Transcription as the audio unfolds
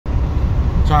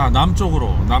자,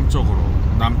 남쪽으로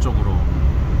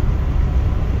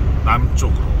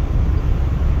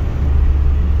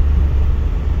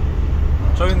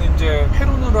저희는 이제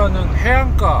페르누라는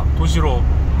해안가 도시로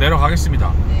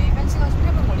내려가겠습니다. 네, 1시간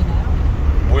 18분 걸리나요?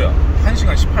 뭐야,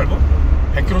 1시간 18분?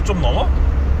 100km 좀 넘어?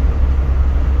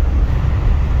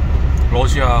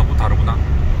 러시아하고 다르구나.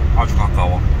 아주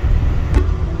가까워.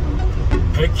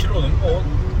 100km는 뭐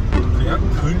그냥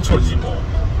근처지 뭐.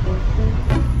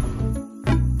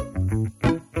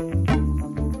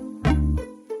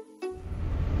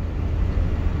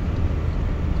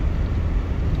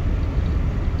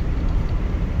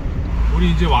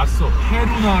 우리 이제 왔어.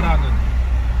 페루나?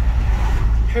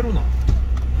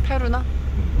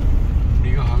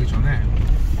 우리가 가기 전에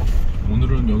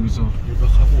오늘은 여기서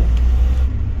 1박하고,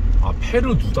 아,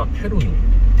 페루나가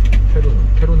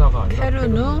아니라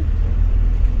페르누?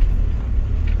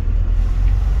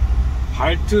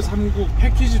 발트 3국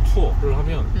패키지 투어를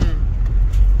하면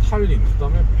탈린, 그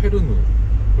다음에 페르누,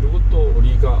 그리고 또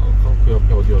리가 그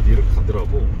옆에 어디 이렇게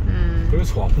가더라고.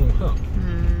 그래서 와본 거야.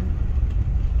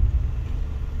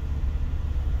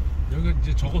 여기가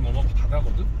이제 저거 넘어가고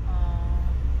바다거든?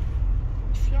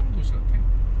 휴양도시 같아.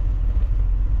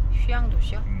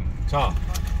 휴양도시요? 자,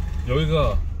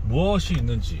 여기가 무엇이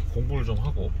있는지 공부를 좀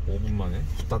하고 5분 만에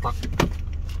후다닥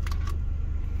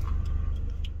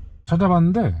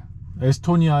찾아봤는데,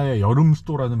 에스토니아의 여름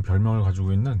수도라는 별명을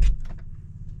가지고 있는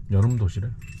여름 도시래.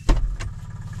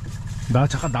 나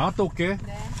잠깐 나갔다 올게.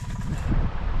 네.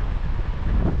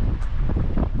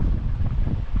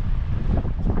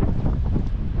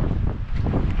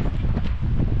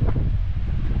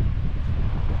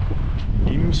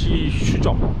 임시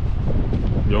휴점.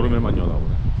 여름에만 여나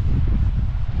보네.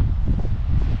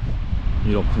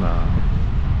 이렇구나.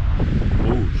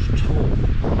 오우, 차가워.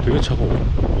 되게 차가워.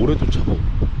 모래도 차가워.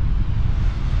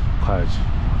 가야지.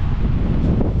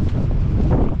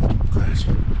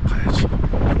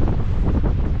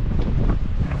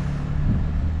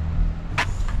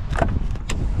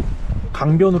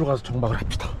 강변으로 가서 정박을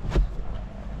합시다.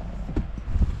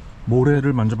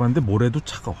 모래를 만져봤는데 모래도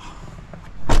차가워.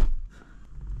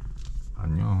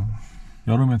 안녕.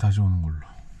 여름에 다시 오는 걸로.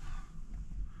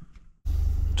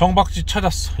 정박지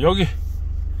찾았어. 여기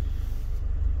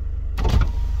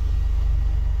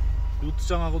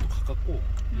요트장하고도 가깝고,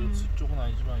 요트 쪽은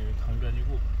아니지만 여기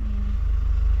강변이고.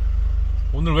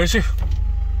 오늘 외식.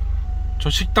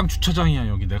 저 식당 주차장이야.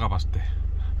 여기 내가 봤을 때.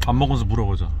 밥 먹으면서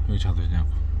물어보자. 여기 자도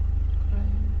되냐고.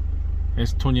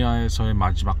 에스토니아에서의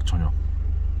마지막 저녁.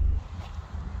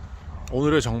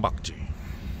 오늘의 정박지.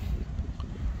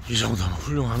 이 정도면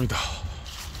훌륭합니다.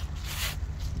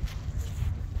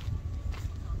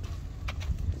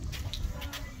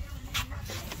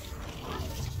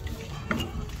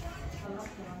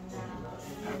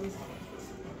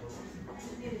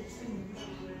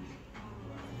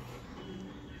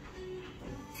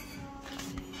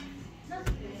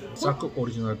 Sakko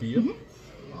original beer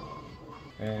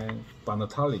and Vana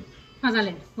Tallinn.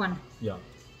 Tallinn, one. Yeah.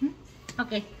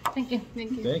 Okay, thank you.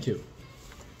 Thank you.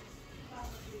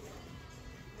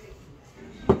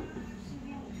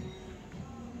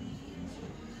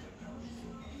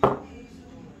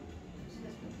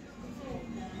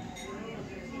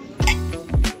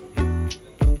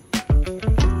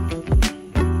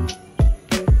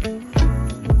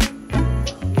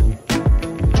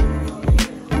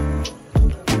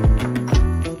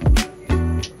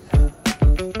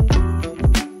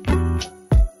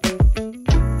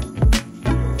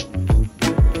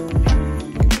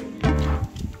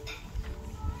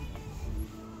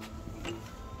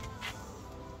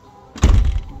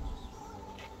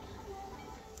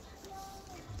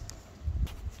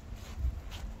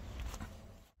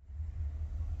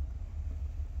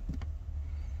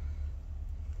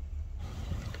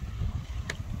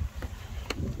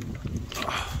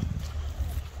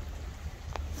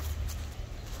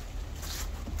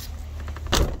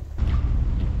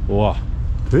 와,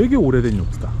 되게 오래된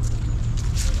요트다.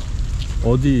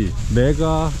 어디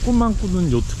내가 꿈만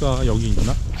꾸는 요트가 여기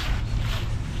있나?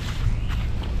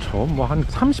 저 뭐 한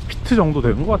 30피트 정도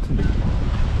되는 것 같은데.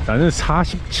 나는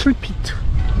 47피트.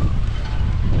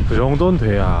 그 정도는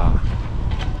돼야.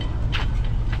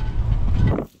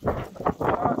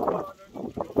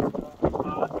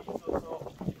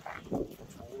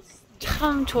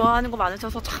 참 좋아하는 거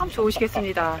많으셔서 참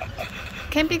좋으시겠습니다.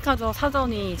 캠핑카도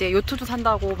사더니 이제 요트도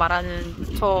산다고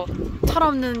말하는 저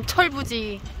철없는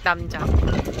철부지 남자.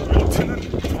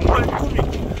 요트는 정말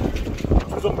꿈이고,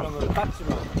 조정면을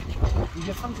땄지만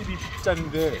이게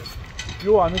 32피트짜리인데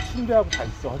요 안에 침대하고 다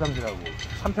있어. 화장실하고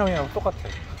 3평이랑 똑같아.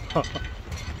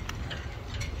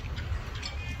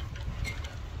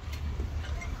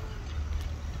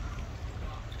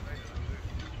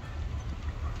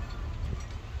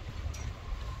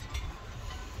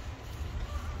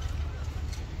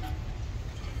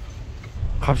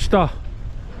 갑시다.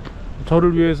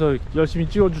 저를 위해서 열심히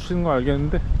찍어주시는 거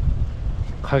알겠는데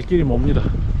갈 길이 멉니다.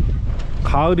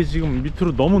 가을이 지금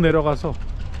밑으로 너무 내려가서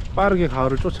빠르게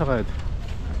가을을 쫓아가야 돼.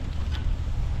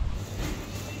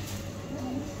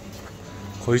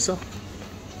 거의 있어?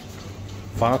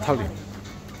 바나탈린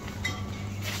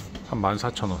한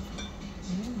 14,000원.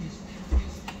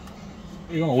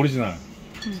 이건 오리지널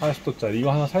 40도짜리.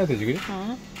 이거 하나 사야 되지, 그지?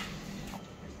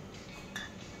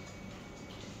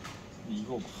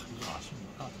 이거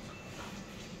아쉽다.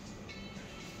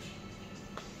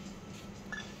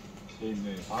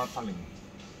 얘네 바나탈린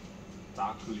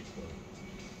다크 리커.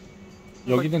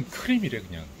 여기는 크림이래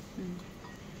그냥.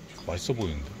 맛있어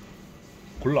보이는데.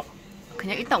 골라.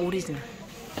 그냥 일단 오리지널.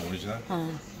 오리지널?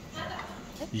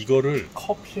 이거를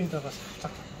커피에다가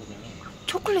살짝 보면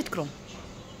초콜릿 그럼.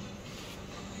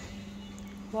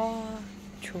 와,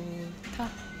 좋다.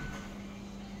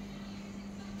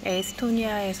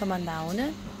 에스토니아에서만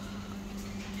나오는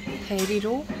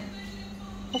베리로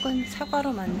혹은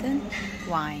사과로 만든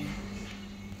와인.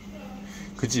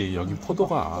 그지? 여기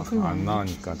포도가 안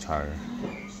나으니까 잘.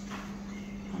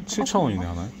 7,000원이네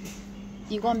하나에.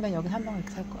 이거 한 병 여기 한 병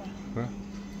이렇게 살 거야. 그래?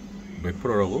 몇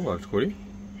프로라고? 알코올이?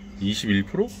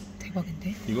 21%?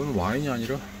 대박인데? 이거는 와인이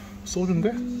아니라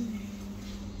소주인데?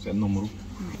 센 놈으로.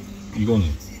 이거는?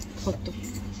 그것도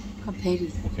그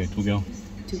베리. 오케이, 2병.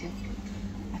 2병.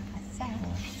 아싸.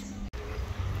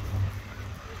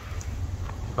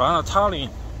 바나 탈린.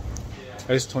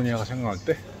 에스토니아가 생각날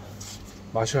때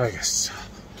마셔야겠어.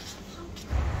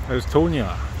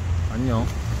 에스토니아 안녕.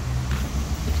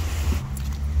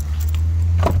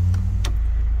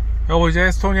 여보, 이제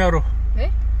에스토니아로.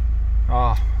 네?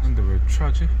 아, 근데 왜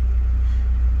취하지?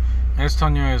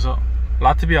 에스토니아에서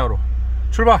라트비아로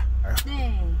출발!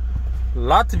 네.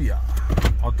 라트비아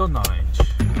어떤 나라인지.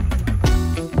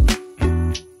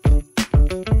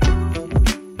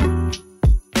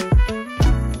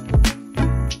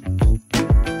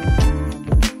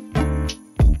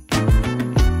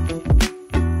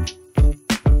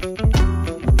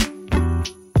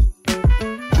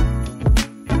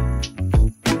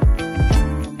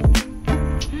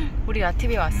 우리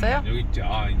라트비아 왔어요? 여기 있지.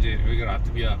 아, 이제 여기가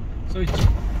라트비아 써있지.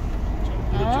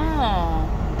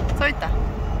 써있다.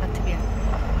 라트비아.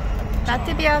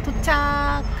 라트비아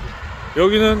도착.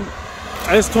 여기는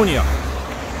에스토니아,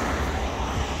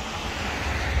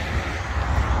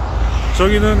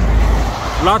 저기는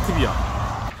라트비아.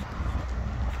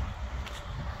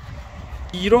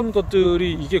 이런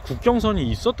것들이 이게 국경선이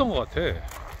있었던 것 같아.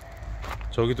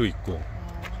 저기도 있고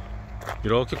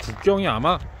이렇게 국경이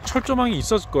아마 철조망이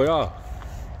있었을 거야.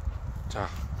 자,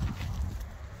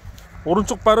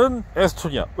 오른쪽 발은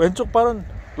에스토니아, 왼쪽 발은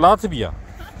라트비아.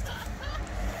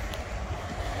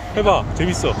 해봐,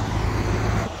 재밌어. 여기가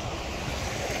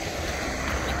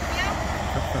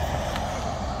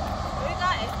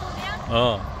에스토니아?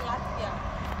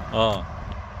 라트비아.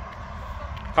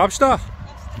 갑시다.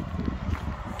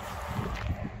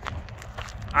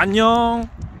 안녕.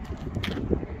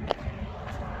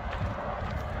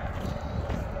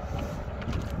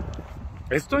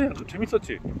 에스토니아 좀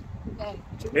재밌었지? 네.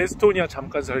 에스토니아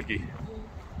잠깐 살기.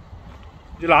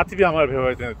 이제 라트비아 말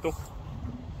배워야 되네 또.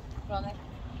 그러네.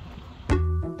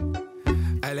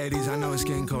 Hey ladies, I know it's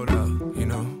getting cold out, you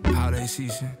know, holiday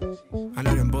season. I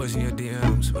know them boys in your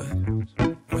DMs, but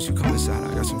once you come inside,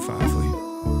 I got some fire for you.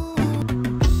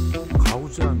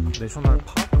 가우지안 내셔널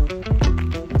파크?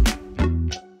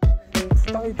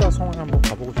 투라이다 성에 한번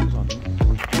가보고 싶어서 왔네.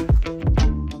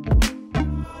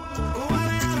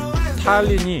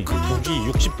 탈린이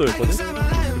북이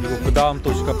 60도였거든? 그리고 그 다음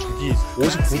도시가 북이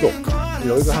 59도.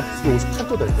 여기가 한 북이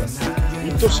 58도 될 거야.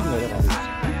 2도씩 내려가고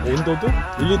있어. 온도도 1,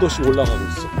 2도씩 올라가고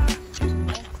있어.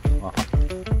 아하,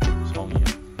 성이야.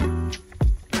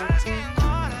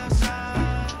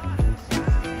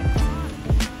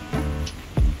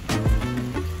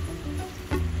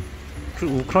 그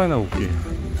우크라이나 국기.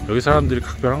 여기 사람들이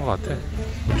각별한 것 같아.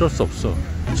 어쩔 수 없어.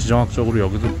 지정학적으로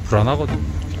여기도 불안하거든.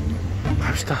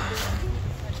 갑시다.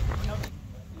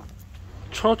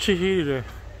 처치 힐이래.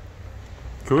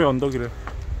 교회 언덕이래.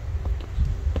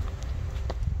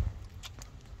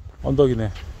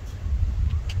 언덕이네.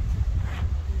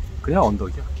 그냥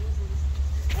언덕이야.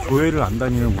 교회를 안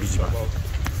다니는 우리 집안.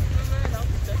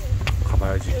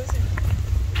 가봐야지.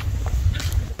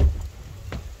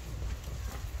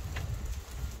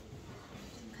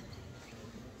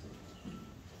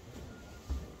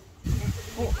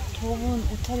 저분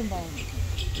옷차림 봐요.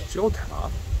 찍어도 되나?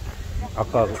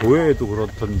 아까 교회에도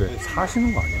그렇던데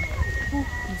사시는 거 아니야?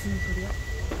 무슨 소리야?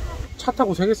 차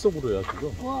타고 세계 속으로야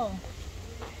지금. 와.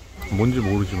 뭔지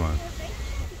모르지만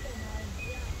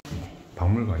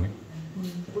박물관이야?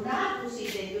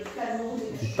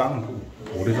 이 땅도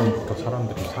오래전부터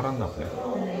사람들이 살았나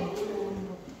봐요.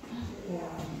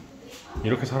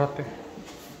 이렇게 살았대.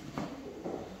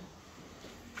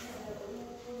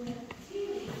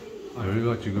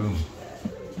 여기가 지금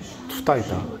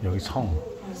투라이다. 여기 성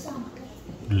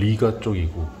리가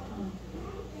쪽이고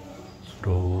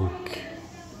이렇게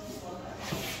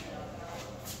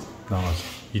나와서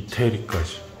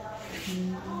이태리까지.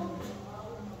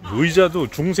 의자도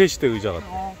중세시대 의자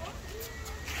같아.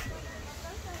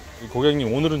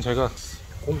 고객님, 오늘은 제가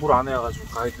공부를 안 해가지고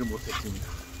가이드를 못했습니다.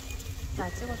 나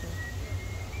찍어줘요.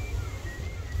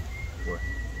 뭐야?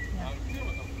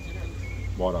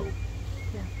 뭐라고?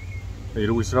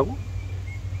 이러고 있으라고?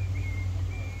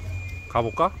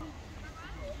 가볼까?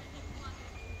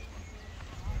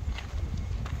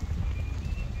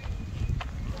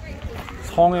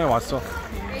 성에 왔어.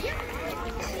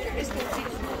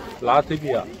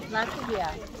 라트비아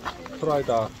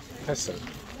투라이다 캐슬.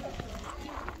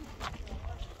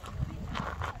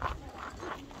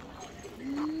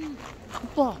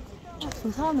 오빠,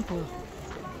 저 사람이 보여.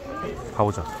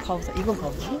 가보자. 가보자. 이건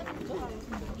가보자.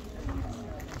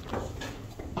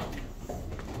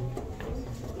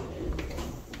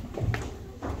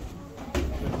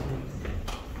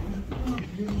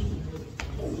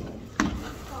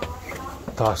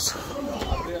 다 왔어.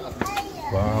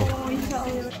 와우.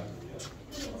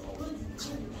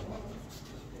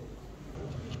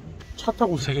 차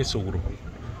타고 세계 속으로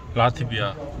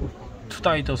라트비아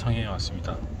투라이다 성에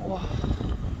왔습니다. 와.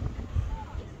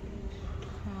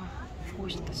 보고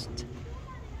싶다 진짜.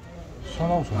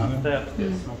 시원하고 좋네.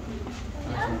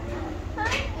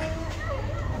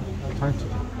 사진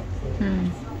찍어.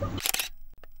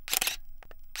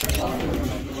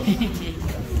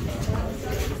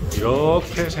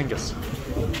 이렇게 생겼어.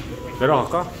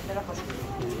 내려갈까? 내려가자.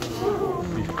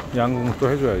 양궁 또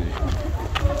해줘야지.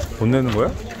 돈 내는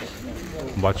거야?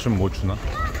 맞춤 뭐 주나?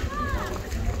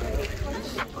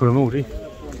 그러면 우리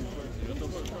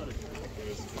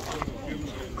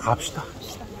갑시다.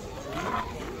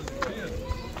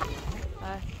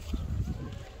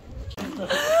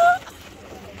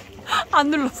 안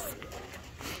눌렀어.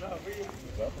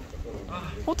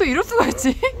 어떻게 이럴 수가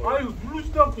있지? 아유,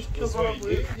 누르지도 않고 시켜서라고.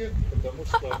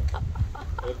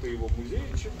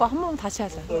 오빠 한 번 다시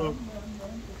하자. 한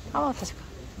번 다시 가.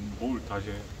 뭘 다시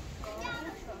해?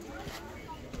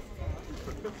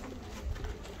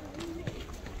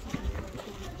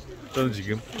 저는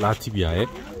지금 라트비아의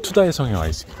투다이 성에 와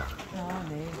있습니다. 아,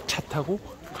 네. 차 타고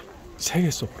세계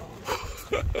속으로.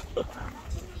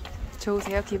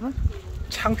 좋으세요, 기분?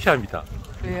 창피합니다.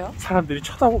 왜요? 사람들이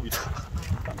쳐다봅니다.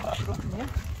 그렇군요.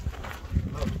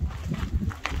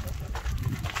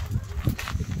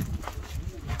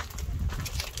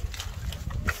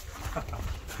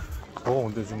 저거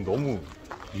근데 지금 너무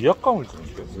위압감을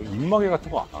주는데 입마개 같은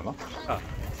거 안 하나?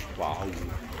 와우,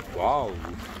 와우.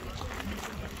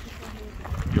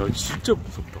 야, 진짜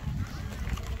무섭다.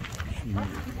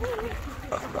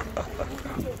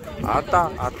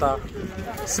 아따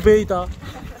스베이다.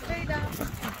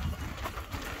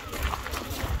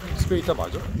 스베이다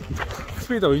맞아?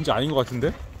 스베이다 왠지 아닌 것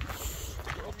같은데?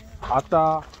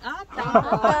 아따.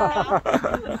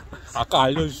 아까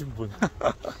알려주신 분.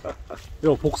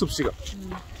 이거 복습시간.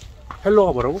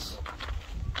 헬로가 뭐라고?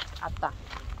 아따.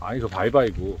 아니, 그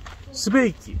바이바이고.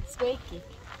 스베이키. 스웨이키.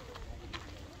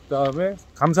 그 다음에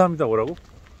감사합니다 뭐라고?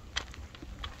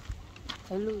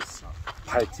 벨루스.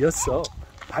 발디었어.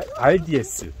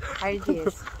 발디에스.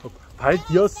 발디에스.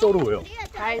 발디었어로 왜요?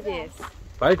 발디에스.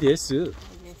 발디에스.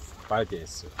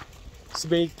 발디에스.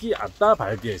 스베이키 아따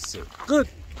발디에스. 끝.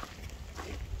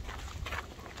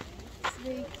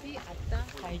 스웨이키 아따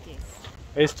발디에스.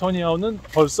 에스토니아는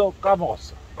벌써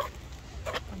까먹었어.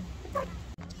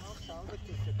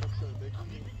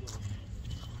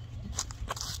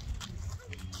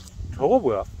 저거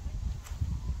뭐야?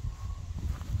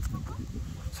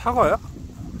 사과야?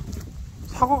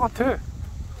 사과 같아.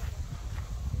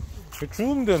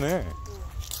 주우면 되네.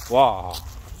 와.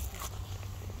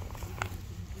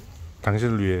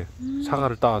 당신을 위해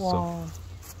사과를 따왔어. 와.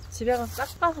 집에 가서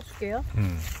싹 따서 줄게요.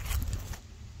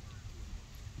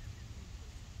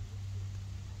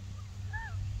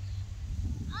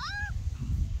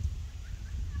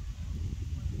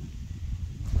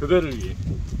 그대를 위해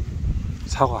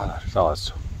사과 하나를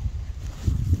따왔어.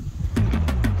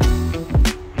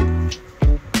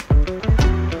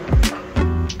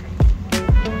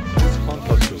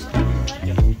 헌터스.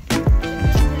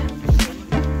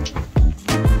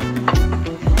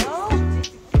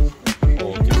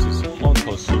 this is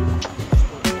헌터스.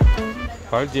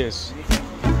 발디에스.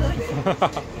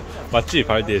 맞지?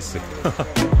 발디에스.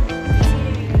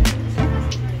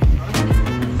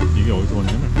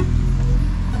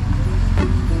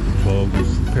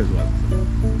 좋았어.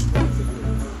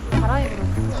 바람이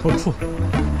불어.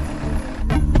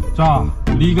 자,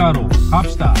 리가로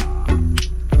갑시다.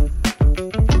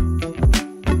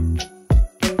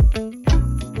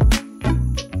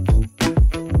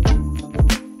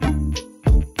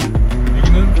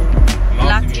 여기는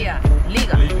라트비아,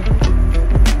 리가.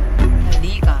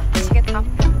 리가, 시계탑.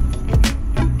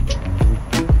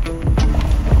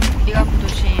 리가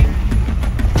구도심.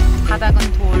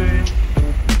 바닥은 돌.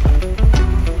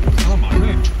 사람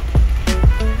많네.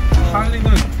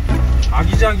 탈린은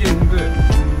아기자기했는데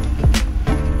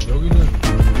여기는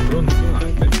그런 느낌은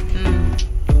아닌데.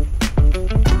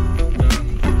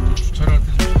 그냥 주차를 할 때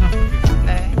좀 찾아볼게.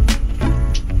 네.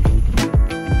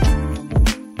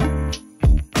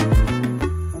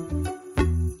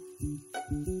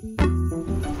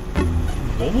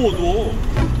 너무 어두워.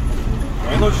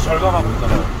 에너지 절감하고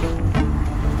있잖아.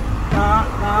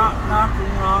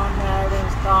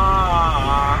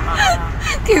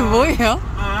 그게 뭐예요?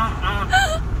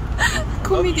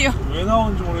 코미디어. 왜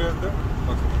나오는지 모르겠는데.